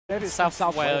Maybe it's South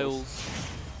from Wales.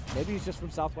 Maybe he's just from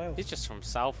South Wales. He's just from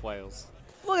South Wales.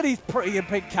 Look at these pretty and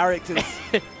pink characters.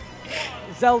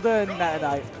 Zelda and Meta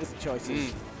Knight is the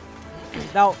choices.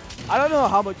 Now, I don't know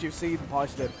how much you've seen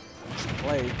Parsnip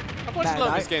play. I've watched a lot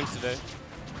of his games today.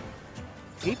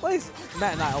 He plays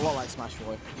Meta Knight a lot like Smash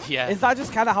 4. Yeah. Is that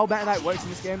just kind of how Meta Knight works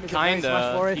in this game? Is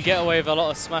kinda. You get away with a lot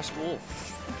of smash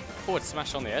forward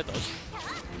smash on the air dodge.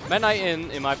 Meta Knight,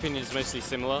 in my opinion, is mostly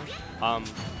similar.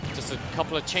 Just a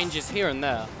couple of changes here and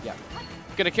there. Yeah.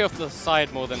 Gonna kill off the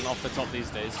side more than off the top these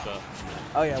days, but.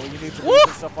 Oh yeah, when you need to do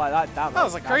stuff like that. That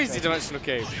was a crazy dimensional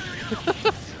cave.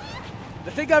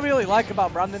 The thing I really like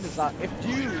about Brandon is that if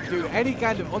you do any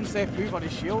kind of unsafe move on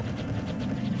his shield,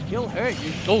 he'll hurt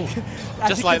you. Oh,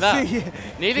 just like that.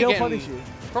 He'll punish you.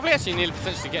 Probably actually nearly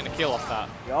potentially getting a kill off that.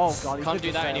 Oh god, can't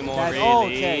do that anymore, really. Oh,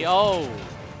 okay. Oh.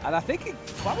 And I think he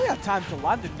probably had time to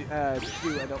land and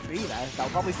do an up B there. That'll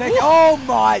probably take. Oh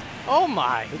my! Oh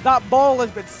my! That ball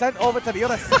has been sent over to the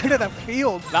other side of the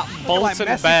field. That Bolton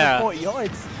like bear. 40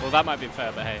 yards. Well, that might be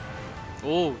fair, but hey.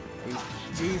 Oh.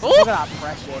 Jeez, look at that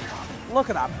pressure. Look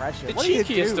at that pressure. The what do you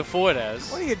do? cheekiest of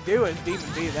forwarders. What do you do as Demon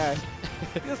B there?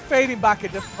 Just fading back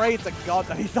and just praying to God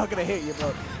that he's not going to hit you,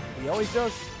 but he always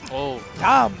does. Oh.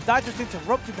 Damn, that just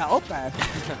interrupted that up there.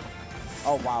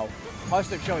 Oh, wow.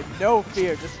 Parsnip showing no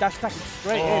fear, just dash attacking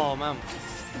straight in. Oh, man.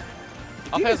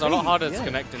 Up airs are a lot harder to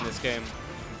connect in this game.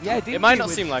 Yeah, it might not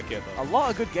seem like it, though. A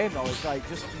lot of good game knowledge, like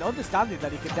just understanding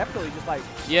that he can definitely just like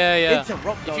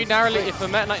interrupt those. If a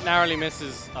Meta Knight narrowly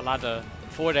misses a ladder,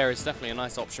 forward air is definitely a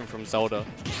nice option from Zelda.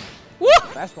 Woo!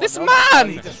 This man!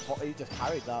 He just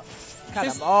parried that.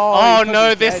 Oh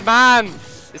no, this man!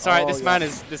 It's alright, this man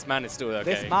is still okay.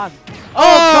 This man.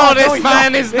 Oh, this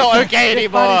man is not okay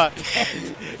anymore!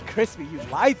 Crispy, you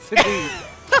lied to me.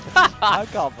 I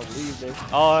can't believe this.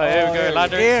 Oh, here we go,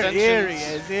 ladder Here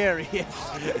extensions. he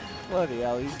is. Bloody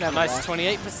hell, he's never nice there.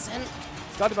 28%.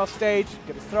 He's got him off stage,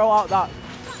 gonna throw out that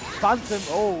Phantom.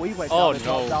 Oh, he went down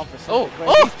for something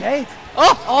great. He's dead.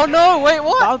 Oh no, wait,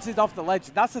 what? Bounces off the ledge.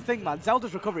 That's the thing, man.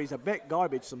 Zelda's recovery is a bit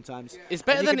garbage sometimes. It's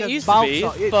better than it used to be,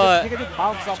 but... You can just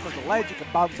bounce off of the ledge, you can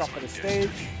bounce off of the stage.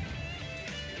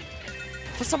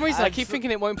 For some reason, I keep thinking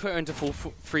it won't put her into full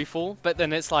free fall, but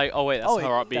then it's like, oh wait, that's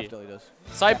her up B. It definitely does.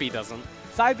 Side B doesn't.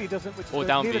 Side B doesn't, which is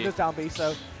down neither B. does down B,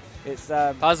 so it's...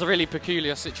 that was a really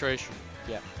peculiar situation.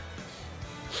 Yeah.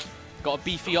 Got a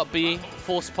beefy up B,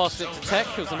 forced past it to tech.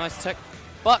 It was a nice tech,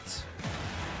 but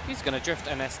he's going to drift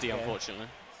an SD, unfortunately.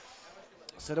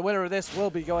 So the winner of this will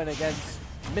be going against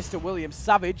Mr. William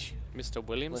Savage. Mr.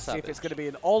 William Let's Savage. see if it's going to be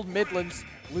an Old Midlands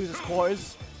losers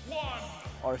quarters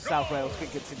or South Wales can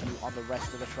continue on the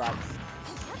rest of the track.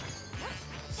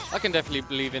 I can definitely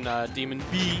believe in Demon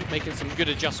B making some good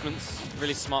adjustments.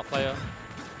 Really smart player.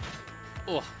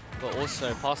 Oh, but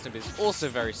also Parsnip is also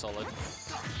very solid.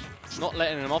 Not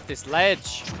letting him off this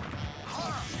ledge.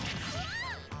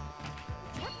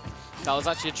 That was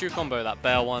actually a true combo, that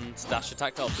bear one dash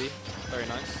attack to up B. Very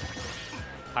nice.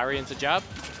 Parry into jab.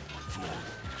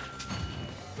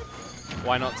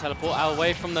 Why not teleport out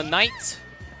away from the knight?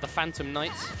 The Phantom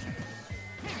Knight.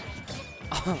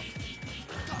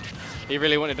 He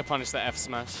really wanted to punish the F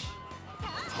smash.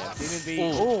 Yeah, Demon B.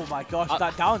 Oh my gosh,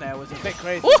 that down air was a bit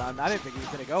crazy, man. I didn't think he was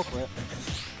going to go for it.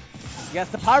 He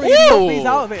gets the parry, he's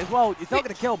out of it as well. He's not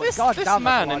going to kill, but god damn, this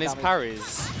man and his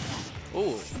parries.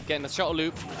 Ooh, getting the shuttle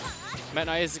loop. Meta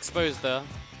Knight is exposed there.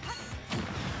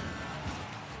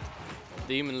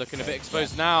 Demon looking a bit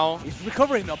exposed now. He's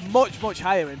recovering up much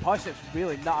higher, and Parsnip's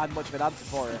really not had much of an answer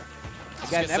for it.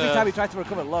 Again, every time he tried to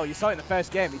recover low, you saw it in the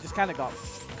first game, he just kind of got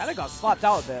slapped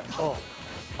out a bit.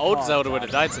 Old Zelda would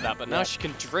have died to that, but now she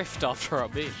can drift after her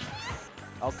B.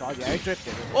 Oh god, yeah, he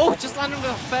drifted. Oh, just landed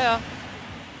with a fair.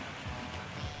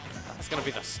 That's going to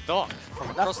be the stock from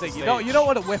across the stage. You don't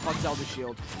want to whiff on Zelda's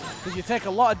shield, because you take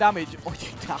a lot of damage or you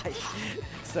die.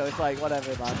 So it's like, whatever,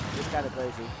 man. It's kind of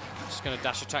crazy. Just going to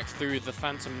dash attack through the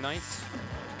Phantom Knight.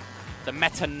 The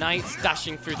Meta Knight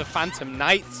dashing through the Phantom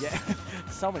Knight. Yeah,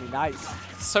 so many knights.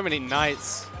 So many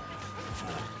knights.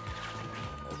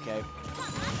 Okay.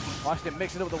 Parsnip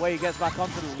mixing up the way he gets back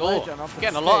onto the ledge and onto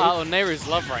getting a lot out of Nehru's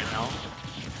love right now.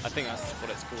 I think that's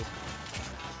what it's called.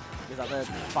 Is that the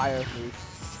fire move?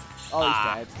 Oh,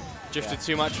 he's dead. Drifted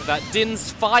too much with that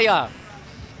Din's fire.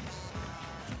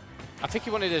 I think he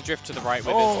wanted to drift to the right with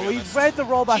it. Oh, he read the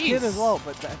roll back in as well,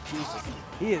 but Jesus,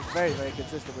 he is very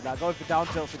consistent with that. Going for down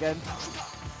tilts again.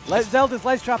 Zelda's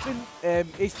ledge trapping,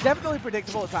 it's definitely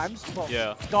predictable at times, but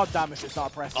god damn if it's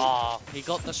not oppressive. Oh, he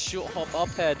got the short hop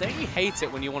up air. Don't you hate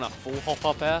it when you want a full hop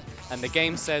up air and the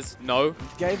game says no?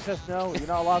 The game says no, you're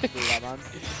not allowed to do that, man.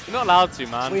 You're not allowed to,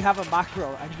 man. We have a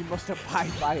macro and you must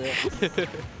abide by it.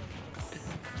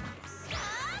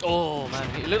 Oh,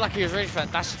 man. It looked like he was ready for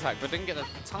that dash attack, but didn't get the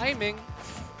timing.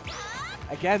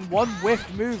 Again, one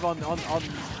whiffed move on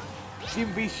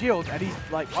Demon B's shield, and he's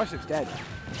like, Parsnip's dead.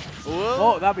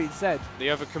 Whoa. Oh, that being said. The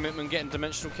overcommitment getting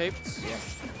dimensional caped. Yeah.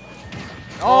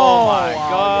 Oh my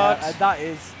god. Yeah, and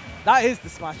that is the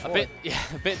smash forward.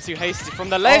 A bit too hasty from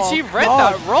the ledge. He read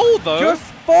God. that roll though. Just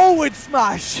forward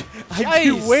smash and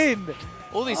you win.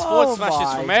 All these forward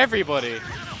smashes from everybody.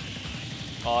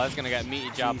 Oh, that's gonna get meaty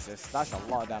jab. Jesus, that's a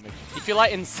lot of damage. If you're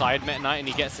like inside Meta Knight and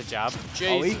he gets a jab, Jesus.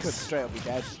 Oh, he could straight up be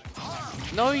dead.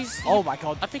 No, he's. Oh my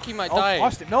god. I think he might die.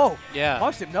 Parsnip, no. Yeah.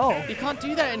 Parsnip, no. You can't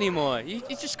do that anymore. You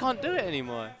just can't do it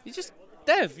anymore. You just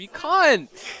Dev. You can't.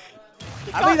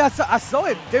 I mean, I saw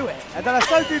him do it, and then I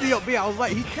saw him do the up B. I was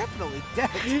like, he's definitely dead.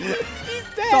 He's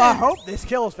dead. So I hope this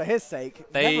kills for his sake.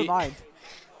 Never mind.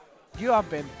 You have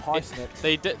been parsnipped.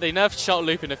 They nerfed shot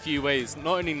loop in a few ways.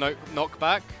 Not only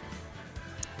knockback,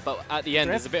 but at the end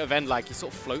there's a bit of end lag. He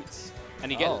sort of floats,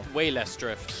 and you get way less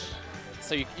drift.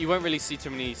 So you won't really see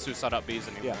too many suicide up Bs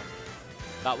anymore.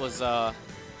 Yeah.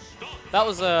 That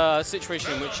was a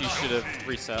situation in which he should have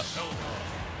reset.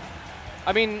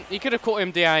 I mean, he could have caught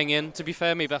him DIing in, to be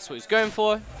fair. Maybe that's what he's going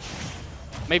for.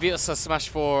 Maybe it's a smash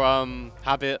for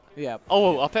habit. Yeah.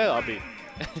 Oh, up air RB.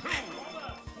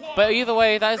 But either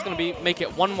way, that is going to make it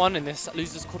 1-1 in this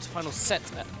losers quarterfinal set.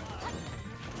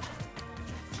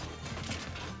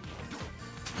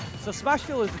 So smash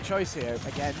kill is the choice here,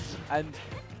 again. And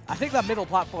I think that middle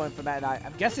platform for Meta Knight,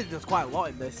 I'm guessing there's quite a lot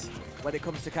in this when it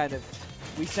comes to kind of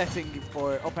resetting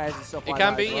for up airs and stuff like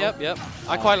that. It can be, yep.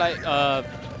 I quite like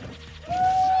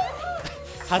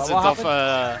hazards of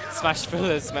smash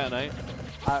fillers, Meta Knight.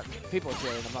 People are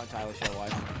cheering, I'm not entirely sure why.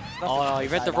 Oh, he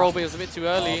read the roll, but it was a bit too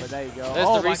early. Oh, but there you go. There's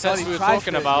the resets we were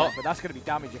talking about. Yeah, but that's going to be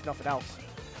damage if nothing else.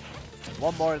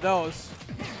 One more of those.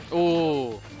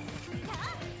 Ooh.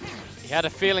 He had a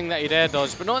feeling that he'd air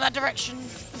dodge, but not in that direction.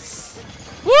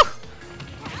 Woo!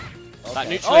 Okay. That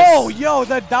neutralize. Oh, yo,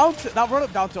 that run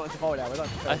up down tilt into forward air.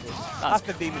 That's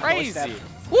the demon crazy. Step.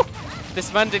 Woo!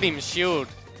 This man didn't even shield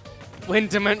when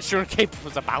dimensional cape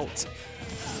was about.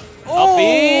 Oh,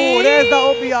 there's the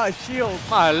up B out of shield.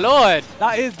 My lord.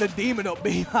 That is the demon up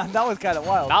B, man. That was kind of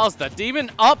wild. That was the demon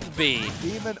up B.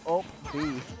 Demon up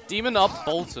B. Demon up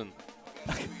Bolton.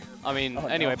 I mean,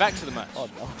 anyway, back to the match. Oh,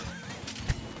 no.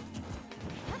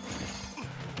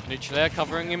 Neutral air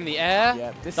covering him in the air.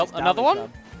 Yeah, this is another one?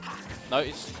 Man. No,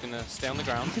 he's going to stay on the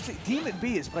ground. You can see Demon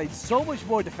B is played so much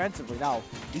more defensively now.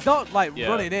 He's not like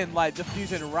running in, like just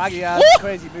using raggy ass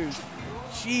crazy moves.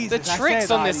 Jesus, the tricks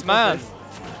on this man.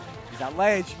 He's at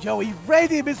ledge. Yo, he read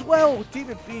him as well.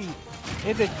 Demon B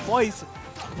in this voice.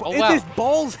 Oh, in this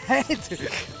ball's head.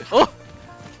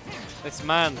 This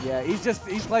man. Yeah,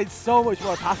 he's played so much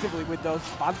more passively with those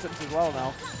phantoms as well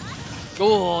now.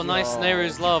 Oh, nice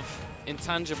Neru's love.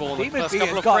 Intangible in the first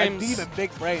couple of frames. Demon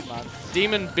Big Brain, man.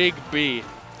 Demon Big B.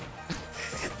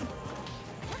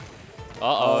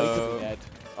 Oh, he could be dead.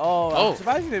 I'm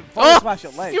surprised he didn't forward smash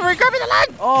at lane. You were grabbing the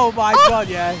leg! Oh my god,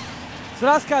 yeah. So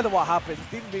that's kind of what happens.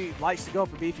 Demon B likes to go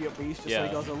for beefy up Bs, just so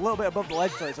he goes a little bit above the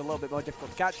ledge, so it's a little bit more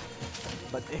difficult to catch.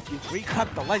 But if you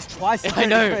re-grab the ledge twice, I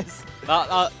know.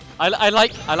 I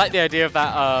like the idea of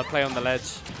that play on the ledge.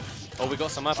 Oh, we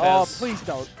got some up airs. Oh, please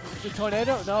don't. The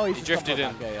tornado? No, he drifted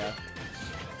in. Yeah.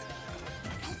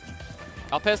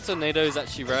 Up airs tornado is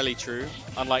actually rarely true,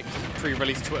 unlike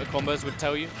pre-release Twitter combos would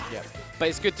tell you. Yeah. But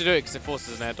it's good to do it because it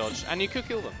forces an air dodge, and you could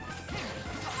kill them.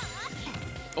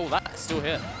 Oh, that's still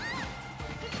hit.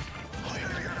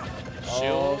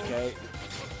 Shield. Okay.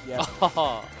 Yeah.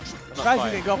 Surprised he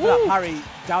didn't go for that parry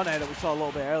down air that we saw a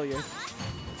little bit earlier.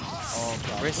 Oh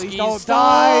god. Risky Please don't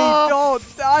die!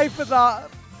 Don't die for that!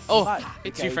 Oh,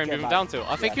 it two-framed him down to.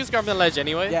 I think he was grabbing the ledge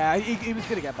anyway. Yeah, he was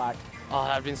going to get back. Oh, that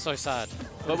would have been so sad.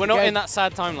 But we're not in that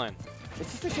sad timeline.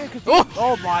 It's just a shame because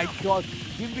oh my god,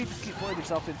 Demon B just keep putting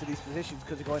himself into these positions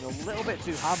because they're going a little bit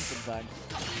too ham sometimes.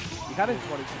 You kind of just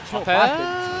want to chill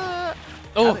back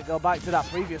and go back to that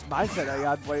previous mindset that he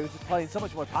had where he was just playing so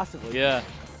much more passively. Yeah.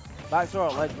 Back throw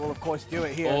at ledge will of course do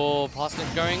it here. Oh,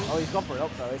 Parsnip going. Oh, he's gone for it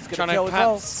up though. It's trying to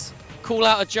perhaps call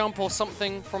out a jump or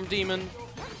something from Demon.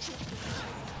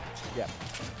 Yeah.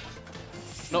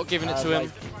 Not giving it to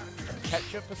him.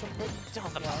 Ketchup or something? Oh,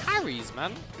 the parries,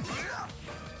 man.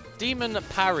 Demon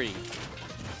parry.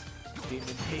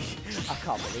 Demon B. I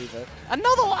can't believe it.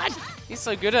 Another one! He's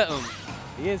so good at them.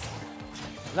 He is.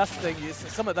 And that's the thing.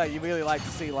 It's some of that you really like to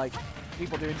see, like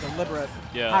people doing deliberate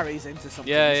parries into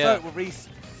something. Yeah. With Reese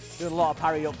doing a lot of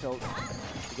parry up tilts.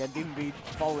 Again, Demon B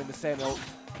following the same ult.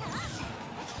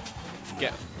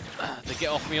 The get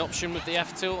off me option with the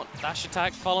F tilt. Dash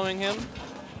attack following him.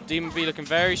 Demon B looking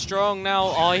very strong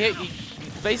now. Oh, he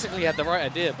basically had the right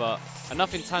idea, but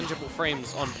enough intangible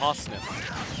frames on Parsnip.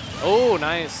 Oh,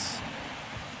 nice.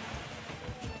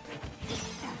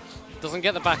 Doesn't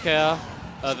get the back air,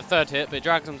 the third hit, but it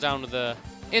drags him down to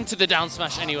into the down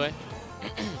smash anyway.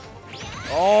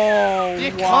 Oh,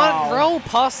 you can't roll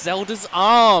past Zelda's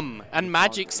arm and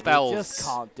magic spells. You just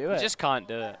can't do it. You just can't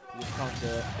do it. You just can't do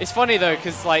it. It's funny though,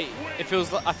 because like it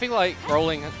feels. I feel like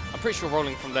rolling. I'm pretty sure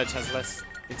rolling from ledge has less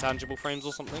intangible frames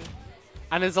or something.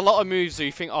 And there's a lot of moves where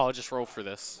you think, oh, I'll just roll through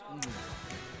this.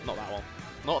 Not that one.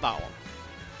 Not that one.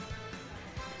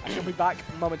 I shall be back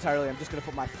momentarily. I'm just going to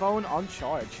put my phone on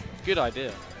charge. Good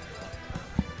idea.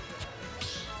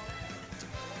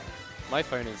 My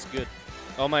phone is good.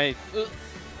 Oh, my...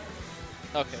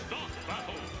 Okay.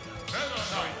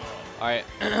 Alright.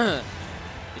 It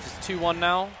is 2-1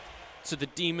 now to the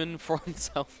demon for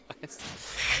himself.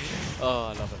 Oh,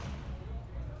 I love it.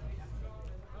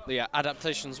 But yeah,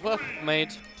 adaptations were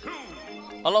made.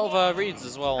 A lot of reads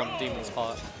as well on Demon's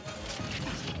part.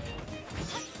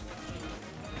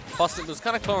 Parsnip was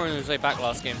kind of clawing his way back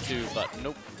last game too, but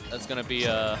nope. That's going to be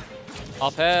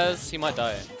up airs. He might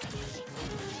die.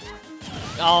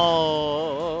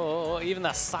 Oh, even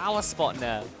that sour spot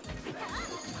now.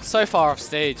 So far off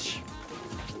stage.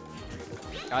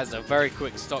 Guys, a very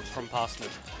quick stock from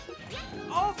Parsnip.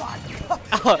 Oh my god!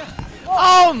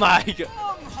 Oh my god!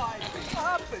 Oh my, what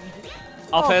happened?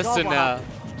 Up airs God, to now.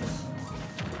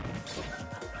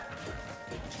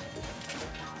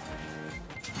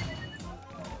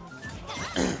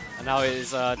 And now it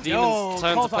is Demon's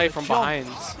turn to play from behind.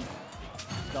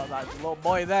 Got that little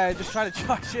boy there, just trying to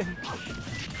charge in.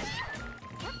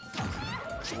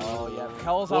 Oh yeah,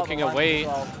 Kel's walking away.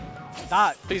 Well.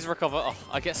 That. Please recover. Oh,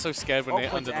 I get so scared when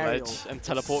they're under the ledge and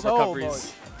teleport so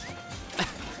recoveries.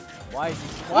 Why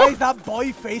is that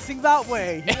boy facing that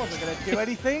way? He wasn't going to do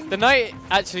anything. The knight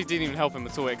actually didn't even help him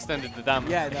at all. It extended the damn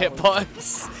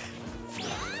hitbox.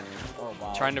 Oh,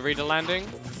 wow. Trying to read a landing.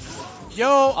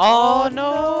 Yo! Oh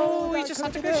no! He just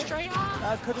had to go straight up.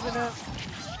 That could have been it.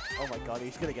 Oh my god,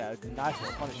 he's going to get a nice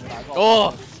little punishment.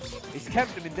 Oh! He's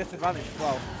kept him in disadvantage as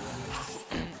well.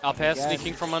 Up air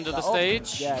sneaking from under the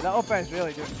stage. Yeah, that up air is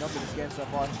really doing numbers this game so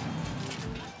far.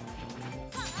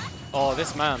 Oh,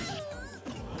 this man.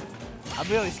 I'm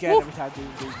really scared every time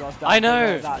Demon goes down. I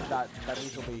know. That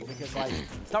neutral B because like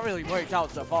it's not really worked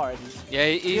out so far. And he's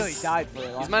really died for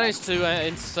it. He's managed to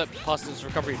intercept Parsnip's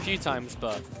recovery a few times,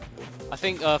 but I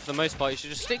think for the most part you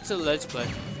should just stick to the ledge play.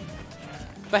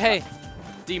 But hey,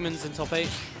 Demon's in top 8,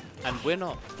 and we're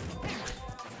not.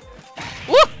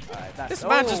 Woo! Right, this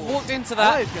man just walked into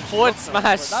that forward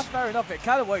smash. That's fair enough. It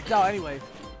kind of worked out anyway.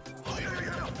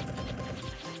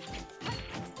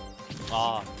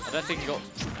 Ah, I don't think he got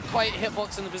quite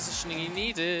hitbox in the positioning he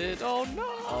needed. Oh no!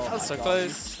 Oh, that was so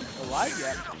close. Alright,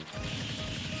 yeah.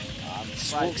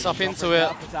 Just walks up into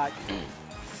it.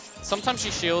 Sometimes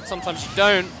you shield, sometimes you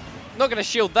don't. Not going to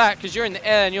shield that because you're in the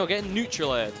air and you're getting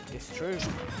neutral aired. It's true.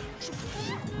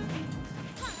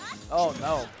 Oh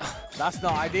no, that's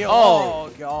not ideal.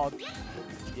 Oh god.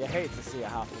 You hate to see it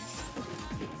happen.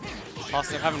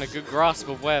 Parsnip having a good grasp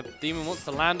of where Demon wants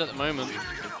to land at the moment.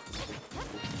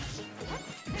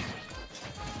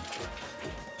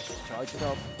 Charge it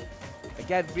up.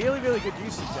 Again, really, really good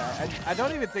usage there. And I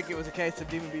don't even think it was a case of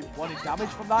Demon being wanting damage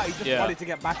from that. He just wanted to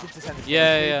get back into center.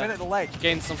 Yeah. He's been at the ledge.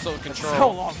 Gained some sort of control.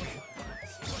 So long.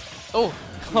 Oh,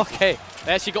 okay.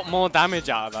 They actually got more damage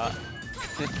out of that.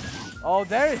 Oh,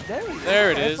 there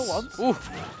it is. Ooh.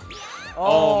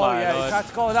 Oh my God. He tried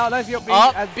to call it out. There's the up B.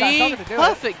 Up B. Do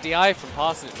Perfect DI from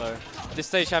Parsnip though. This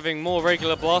stage having more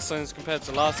regular blast zones compared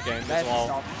to last game as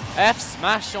well. F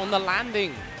smash on the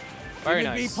landing. Very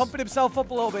nice. He's pumping himself up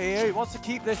a little bit here. He wants to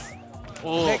keep this,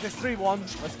 make this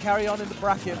 3-1. Let's carry on in the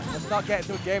bracket. Let's not get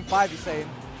into a game 5, he's saying.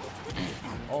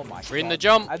 Oh my god. Reading the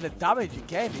jump. And the damage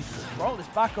again. He's rolled his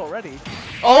back already.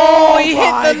 Oh, he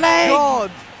hit the leg.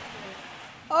 God.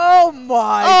 Oh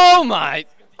my. Oh my.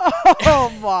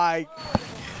 Oh my.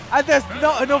 And there's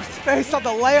not enough space on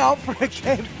the layout for a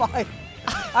game 5.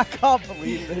 I can't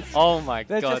believe this. Oh my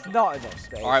There's god. There's just not enough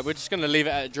space. Alright, we're just going to leave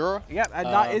it at a draw. Yep, and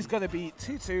that is going to be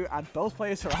 2-2, and both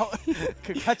players are out.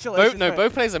 Congratulations.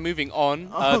 Both players are moving on.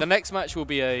 The next match will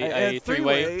be a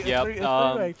three-way. Yeah,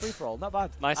 three-way, free-for-all. Not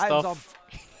bad. Nice stuff.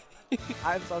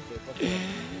 Items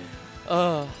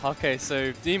on. Okay,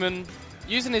 so Demon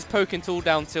using his poking tool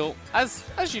down tilt, as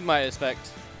you might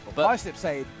expect. But Parsnip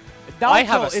saying, I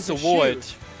have a sword.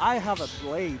 I have a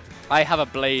blade. I have a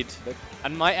blade.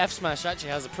 And my F smash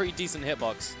actually has a pretty decent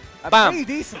hitbox. Bam! Pretty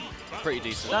decent. Pretty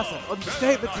decent. That's an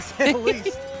understatement to say the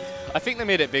least. I think they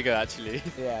made it bigger, actually.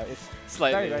 Yeah, it's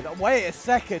slightly. Very. Wait a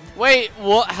second. Wait,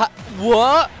 what?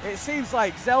 What? It seems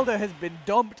like Zelda has been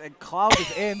dumped and Cloud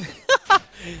is in.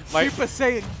 Super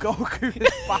Saiyan Goku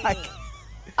is back.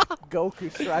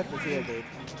 Goku Stripe is here, dude.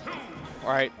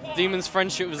 Alright, Demon's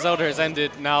friendship with Zelda has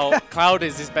ended. Now, Cloud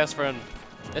is his best friend.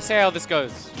 Let's see how this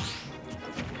goes.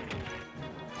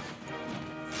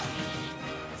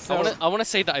 So I want to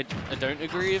say that I don't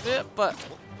agree with it, but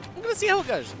I'm going to see how it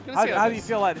goes. How do you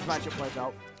feel like this matchup plays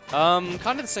out?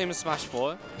 Kind of the same as Smash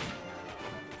 4.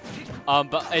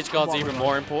 But edge guard's even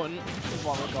more important.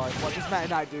 What does Meta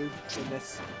Knight do in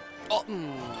this? Oh,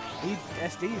 he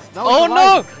SDs. No, oh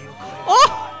no!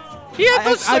 Oh! He had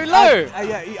those so low!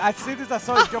 Yeah, as soon as I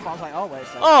saw him jump, I was like, oh, wait a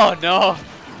second. Oh no!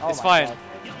 It's fine.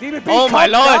 Demon B, oh my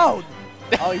lord!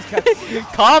 Oh, he's kept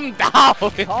calm down!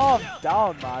 Calm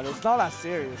down, man. It's not that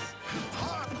serious.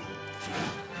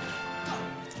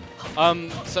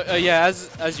 Yeah,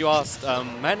 as you asked,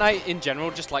 Meta Knight in general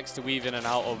just likes to weave in and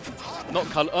out of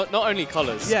not only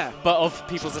colors, but of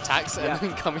people's attacks and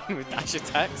then come in with dash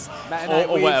attacks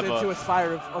or whatever. Into a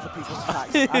spire of other people's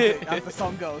attacks, as the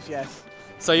song goes. Yes.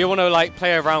 So you want to like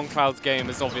play around Cloud's game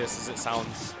as obvious as it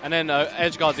sounds, and then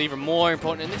edge guard's even more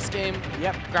important in this game.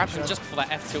 Yep. Grabs him just before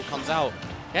that F tilt comes out.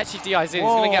 He actually DIs in. He's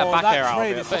gonna get a back air out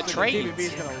of it, but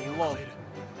trades.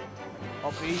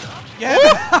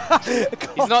 Yeah.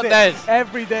 He's not dead.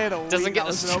 Every day of the week. Doesn't get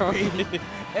the strongest.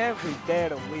 Every day of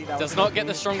the week. Does not get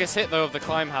the strongest hit though of the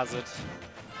climb hazard.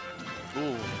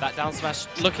 Ooh, that down smash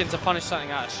looking to punish something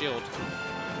out of shield.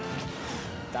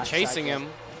 Chasing him.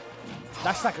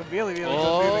 That's like a really good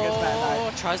move against Meta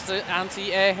Knight. Tries to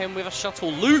anti-air him with a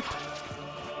shuttle loop.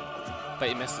 But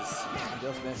he misses. He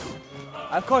does miss.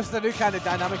 Of course, the new kind of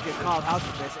dynamic that Carl has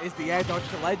with this is the air dodge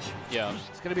to ledge. Yeah.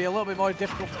 It's going to be a little bit more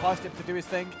difficult for Parsnip to do his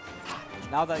thing.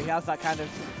 Now that he has that kind of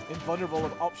invulnerable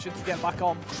of option to get back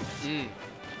on.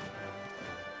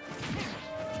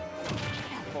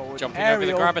 Forward. Jumping over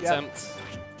the grab attempt.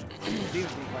 Demon's been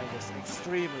playing this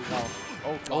extremely well.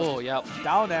 Oh, God. Oh, yeah.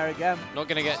 Down air again. Not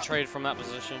going to get trade from that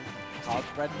position. Hard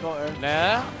bread and butter.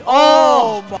 Nah.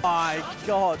 Oh, my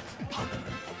God.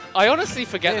 I honestly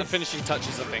forget that finishing touch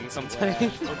is a thing sometimes.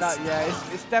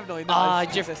 It's definitely not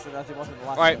as consistent as it was in the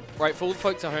last one. Right, for all the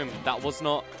folks at home, that was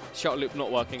not shuttle loop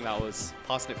not working, that was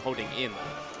Parsnip holding in.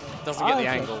 Doesn't get the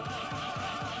angle.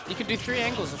 You can do 3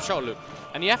 angles of shuttle loop,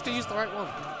 and you have to use the right one.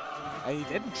 And he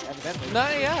didn't, evidently. No,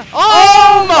 yeah.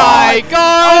 Oh my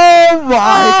god! Oh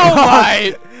my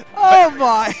god! Oh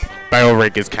my!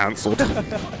 Bailrigg is cancelled.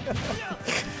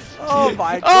 Oh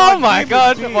my god! Oh my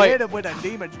god! Wait. Hit him with a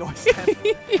demon noise.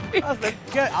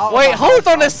 Get out. Wait, hold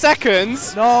on a second.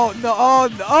 No, no,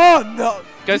 oh no!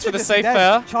 Goes for the safe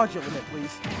fair. Charge your limit,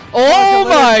 please. Oh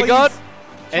my god!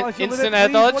 Instant air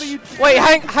dodge. Wait,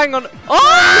 hang on.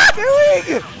 Oh! What are you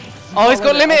doing? Oh, he's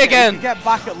got limit again. Get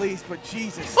back at least, but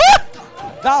Jesus.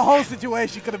 That whole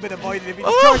situation could have been avoided if he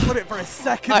just tried to put it for a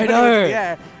second. I know.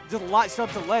 Yeah, just latched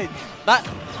onto ledge. That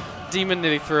demon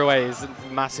nearly threw away his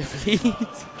massive lead.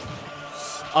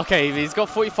 Okay, he's got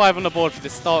 45 on the board for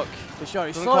this stock. For sure,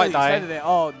 he's slowly extended it.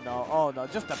 Oh no,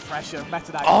 just the pressure.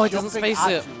 Meta Knight. Oh, he doesn't space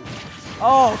it.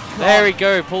 Oh, God. There we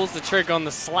go. Pulls the trigger on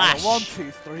the slash. 1,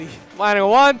 2, 3.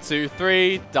 1, 2,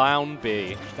 3. Down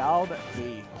B. Down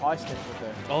B. Parsnip with the.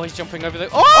 Oh, he's jumping over the.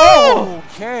 Oh!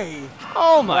 Okay.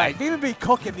 Oh my. Right, Demon be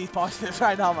cooking these Parsnips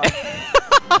right now, man.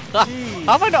 Jeez.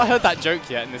 How have I not heard that joke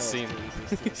yet in this scene?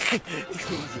 It's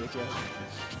easy, joke.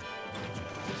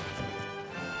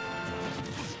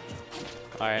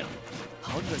 Alright.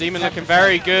 Demon looking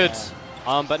very good.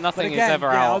 But nothing is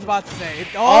ever out. I was about to say.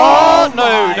 Oh,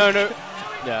 no.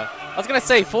 Yeah. I was going to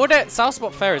say, forward at South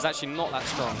Spot Fair is actually not that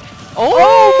strong.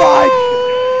 Oh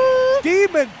my!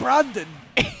 Demon Brandon.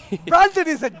 Brandon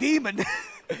is a demon.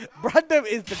 Brandon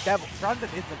is the devil. Brandon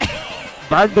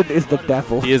is the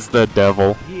devil. He is the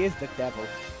devil. He is the devil.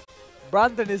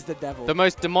 Brandon is the devil. The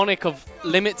most demonic of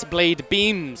limit blade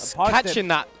beams. Catching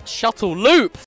that shuttle loop.